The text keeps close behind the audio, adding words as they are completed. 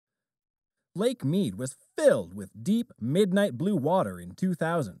Lake Mead was filled with deep, midnight blue water in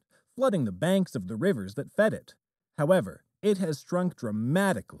 2000, flooding the banks of the rivers that fed it. However, it has shrunk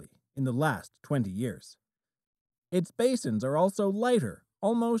dramatically in the last 20 years. Its basins are also lighter,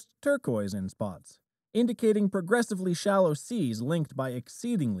 almost turquoise in spots, indicating progressively shallow seas linked by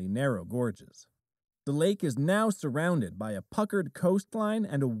exceedingly narrow gorges. The lake is now surrounded by a puckered coastline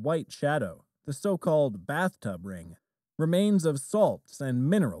and a white shadow, the so-called bathtub ring, remains of salts and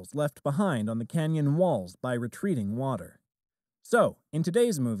minerals left behind on the canyon walls by retreating water. So, in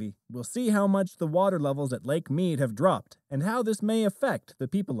today's movie, we'll see how much the water levels at Lake Mead have dropped and how this may affect the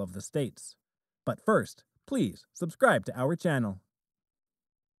people of the states. But first, please subscribe to our channel.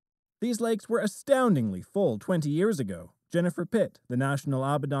 These lakes were astoundingly full 20 years ago. Jennifer Pitt, the National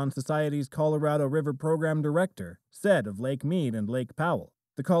Audubon Society's Colorado River Program Director, said of Lake Mead and Lake Powell,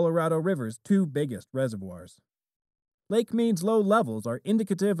 the Colorado River's two biggest reservoirs. Lake Mead's low levels are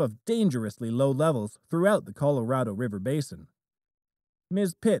indicative of dangerously low levels throughout the Colorado River basin.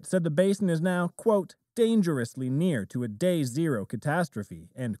 Ms. Pitt said the basin is now, quote, dangerously near to a day zero catastrophe,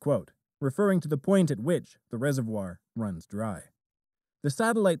 end quote, referring to the point at which the reservoir runs dry. The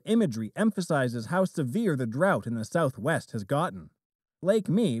satellite imagery emphasizes how severe the drought in the Southwest has gotten. Lake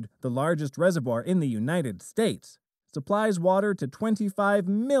Mead, the largest reservoir in the United States, supplies water to 25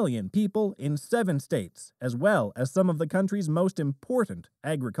 million people in 7 states, as well as some of the country's most important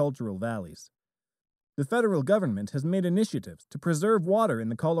agricultural valleys. The federal government has made initiatives to preserve water in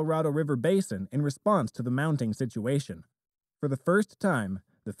the Colorado River Basin in response to the mounting situation. For the first time,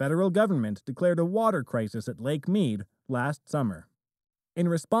 the federal government declared a water crisis at Lake Mead last summer. In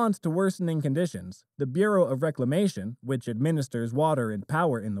response to worsening conditions, the Bureau of Reclamation, which administers water and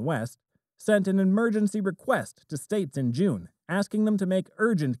power in the West, sent an emergency request to states in June, asking them to make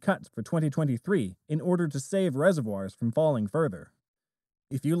urgent cuts for 2023 in order to save reservoirs from falling further.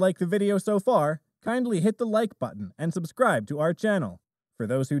 If you like the video so far, kindly hit the like button and subscribe to our channel. For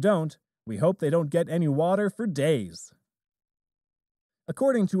those who don't, we hope they don't get any water for days.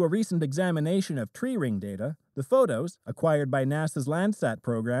 According to a recent examination of tree ring data, the photos, acquired by NASA's Landsat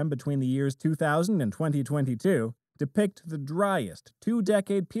program between the years 2000 and 2022, depict the driest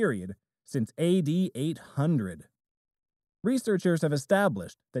 2-decade period since AD 800. Researchers have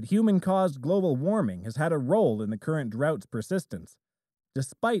established that human-caused global warming has had a role in the current drought's persistence,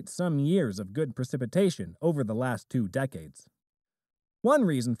 despite some years of good precipitation over the last 2 decades. One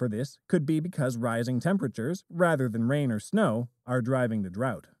reason for this could be because rising temperatures, rather than rain or snow, are driving the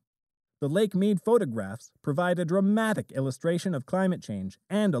drought. The Lake Mead photographs provide a dramatic illustration of climate change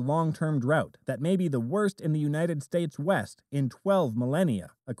and a long-term drought that may be the worst in the United States West in 12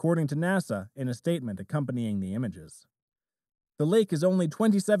 millennia, according to NASA in a statement accompanying the images. The lake is only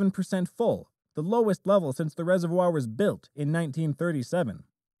 27% full, the lowest level since the reservoir was built in 1937.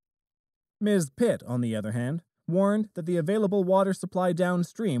 Ms. Pitt, on the other hand, warned that the available water supply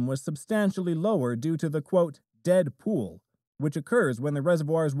downstream was substantially lower due to the, quote, dead pool, which occurs when the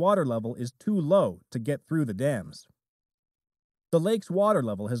reservoir's water level is too low to get through the dams. The lake's water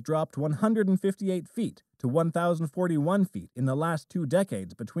level has dropped 158 feet to 1,041 feet in the last 2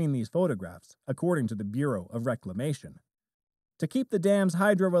 decades between these photographs, according to the Bureau of Reclamation. To keep the dam's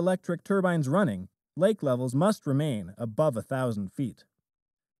hydroelectric turbines running, lake levels must remain above 1,000 feet.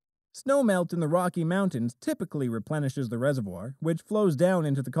 Snowmelt in the Rocky Mountains typically replenishes the reservoir, which flows down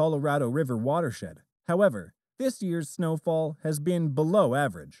into the Colorado River watershed. However, this year's snowfall has been below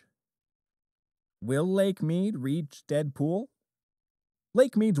average. Will Lake Mead reach dead pool?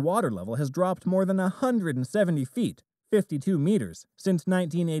 Lake Mead's water level has dropped more than 170 feet, 52 meters, since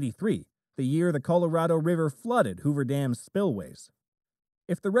 1983, the year the Colorado River flooded Hoover Dam's spillways.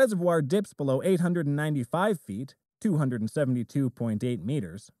 If the reservoir dips below 895 feet, 272.8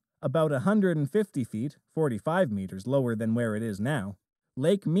 meters, about 150 feet, 45 meters lower than where it is now,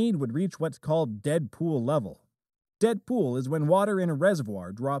 Lake Mead would reach what's called dead pool level. Dead pool is when water in a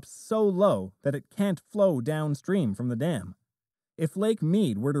reservoir drops so low that it can't flow downstream from the dam. If Lake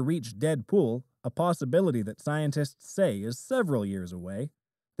Mead were to reach dead pool, a possibility that scientists say is several years away,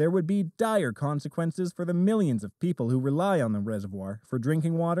 there would be dire consequences for the millions of people who rely on the reservoir for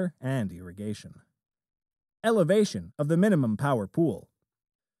drinking water and irrigation. Elevation of the minimum power pool.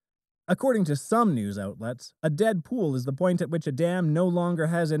 According to some news outlets, a dead pool is the point at which a dam no longer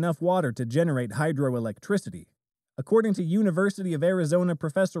has enough water to generate hydroelectricity. According to University of Arizona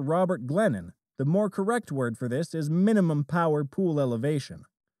professor Robert Glennon, the more correct word for this is minimum power pool elevation.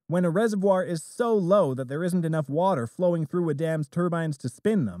 When a reservoir is so low that there isn't enough water flowing through a dam's turbines to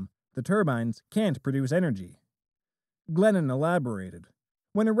spin them, the turbines can't produce energy. Glennon elaborated,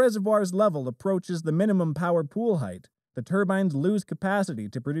 when a reservoir's level approaches the minimum power pool height, the turbines lose capacity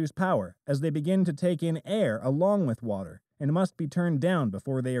to produce power as they begin to take in air along with water and must be turned down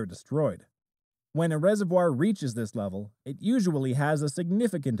before they are destroyed. When a reservoir reaches this level, it usually has a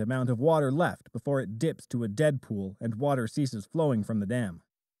significant amount of water left before it dips to a dead pool and water ceases flowing from the dam.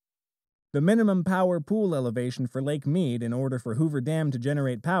 The minimum power pool elevation for Lake Mead in order for Hoover Dam to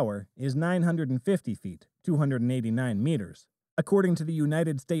generate power is 950 feet, 289 meters, according to the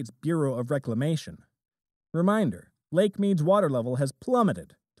United States Bureau of Reclamation. Reminder, Lake Mead's water level has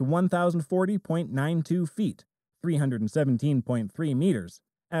plummeted to 1,040.92 feet, 317.3 meters,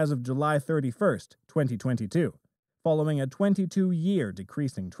 as of July 31st, 2022, following a 22-year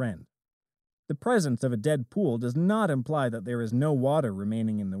decreasing trend. The presence of a dead pool does not imply that there is no water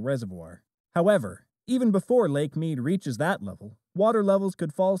remaining in the reservoir. However, even before Lake Mead reaches that level, water levels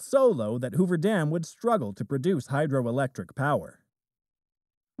could fall so low that Hoover Dam would struggle to produce hydroelectric power.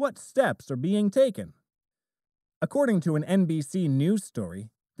 What steps are being taken? According to an NBC News story,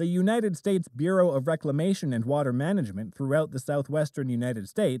 the United States Bureau of Reclamation and Water Management throughout the southwestern United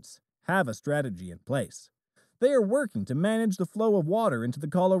States have a strategy in place. They are working to manage the flow of water into the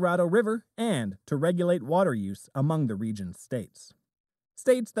Colorado River and to regulate water use among the region's states.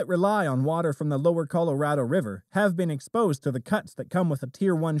 States that rely on water from the lower Colorado River have been exposed to the cuts that come with a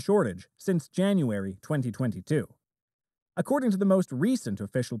Tier 1 shortage since January 2022. According to the most recent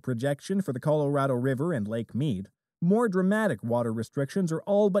official projection for the Colorado River and Lake Mead, more dramatic water restrictions are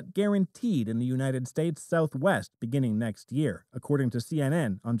all but guaranteed in the United States Southwest beginning next year, according to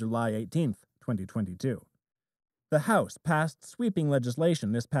CNN on July 18, 2022. The House passed sweeping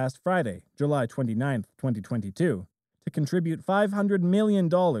legislation this past Friday, July 29, 2022, to contribute $500 million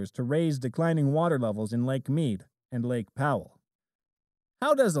to raise declining water levels in Lake Mead and Lake Powell.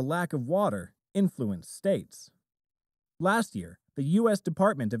 How does a lack of water influence states? Last year, the U.S.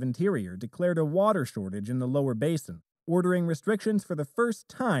 Department of Interior declared a water shortage in the lower basin, ordering restrictions for the first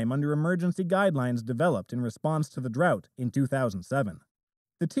time under emergency guidelines developed in response to the drought in 2007.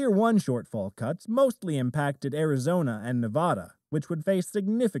 The Tier 1 shortfall cuts mostly impacted Arizona and Nevada, which would face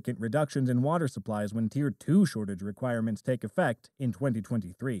significant reductions in water supplies when Tier 2 shortage requirements take effect in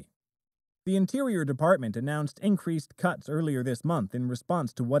 2023. The Interior Department announced increased cuts earlier this month in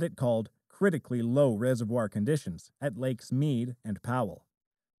response to what it called critically low reservoir conditions at Lakes Mead and Powell.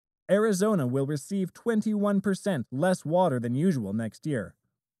 Arizona will receive 21% less water than usual next year,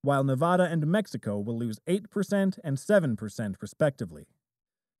 while Nevada and Mexico will lose 8% and 7% respectively.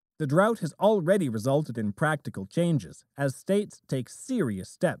 The drought has already resulted in practical changes as states take serious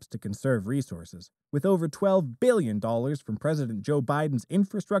steps to conserve resources, with over $12 billion from President Joe Biden's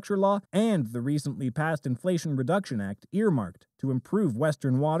infrastructure law and the recently passed Inflation Reduction Act earmarked to improve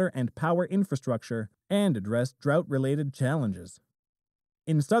Western water and power infrastructure and address drought-related challenges.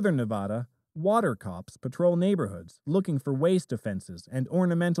 In southern Nevada, water cops patrol neighborhoods looking for waste offenses and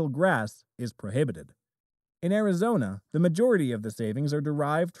ornamental grass is prohibited. In Arizona, the majority of the savings are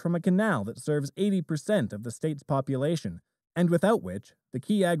derived from a canal that serves 80% of the state's population, and without which, the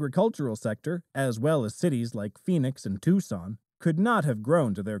key agricultural sector, as well as cities like Phoenix and Tucson, could not have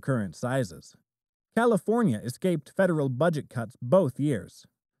grown to their current sizes. California escaped federal budget cuts both years.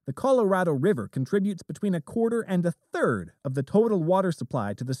 The Colorado River contributes between a quarter and a third of the total water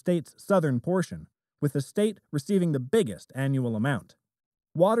supply to the state's southern portion, with the state receiving the biggest annual amount.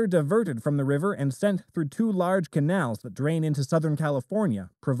 Water diverted from the river and sent through two large canals that drain into Southern California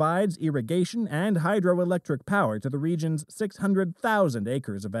provides irrigation and hydroelectric power to the region's 600,000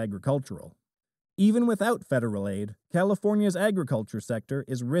 acres of agricultural. Even without federal aid, California's agriculture sector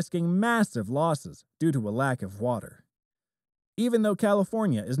is risking massive losses due to a lack of water. Even though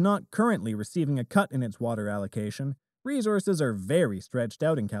California is not currently receiving a cut in its water allocation, resources are very stretched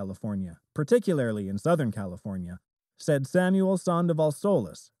out in California, particularly in Southern California, said Samuel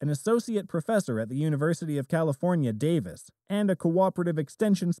Sandoval-Solis, an associate professor at the University of California, Davis, and a cooperative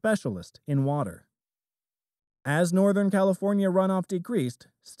extension specialist in water. As Northern California runoff decreased,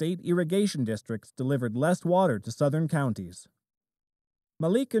 state irrigation districts delivered less water to southern counties.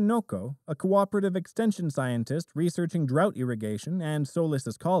 Malika Noko, a cooperative extension scientist researching drought irrigation and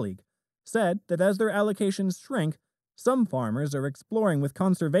Solis's colleague, said that as their allocations shrink, some farmers are exploring with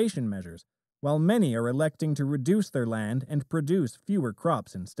conservation measures, while many are electing to reduce their land and produce fewer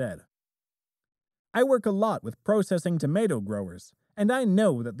crops instead. I work a lot with processing tomato growers, and I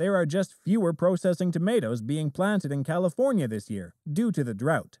know that there are just fewer processing tomatoes being planted in California this year due to the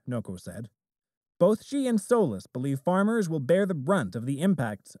drought, Noko said. Both she and Solis believe farmers will bear the brunt of the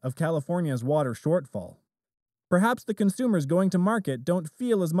impacts of California's water shortfall. Perhaps the consumers going to market don't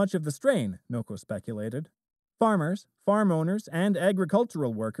feel as much of the strain, Noko speculated. Farmers, farm owners, and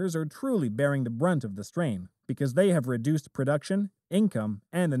agricultural workers are truly bearing the brunt of the strain because they have reduced production, income,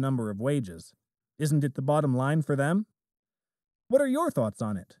 and the number of wages. Isn't it the bottom line for them? What are your thoughts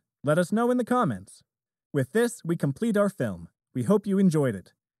on it? Let us know in the comments. With this, we complete our film. We hope you enjoyed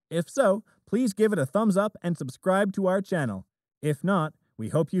it. If so, please give it a thumbs up and subscribe to our channel. If not, we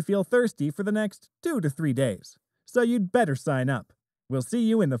hope you feel thirsty for the next 2 to 3 days. So you'd better sign up. We'll see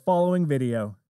you in the following video.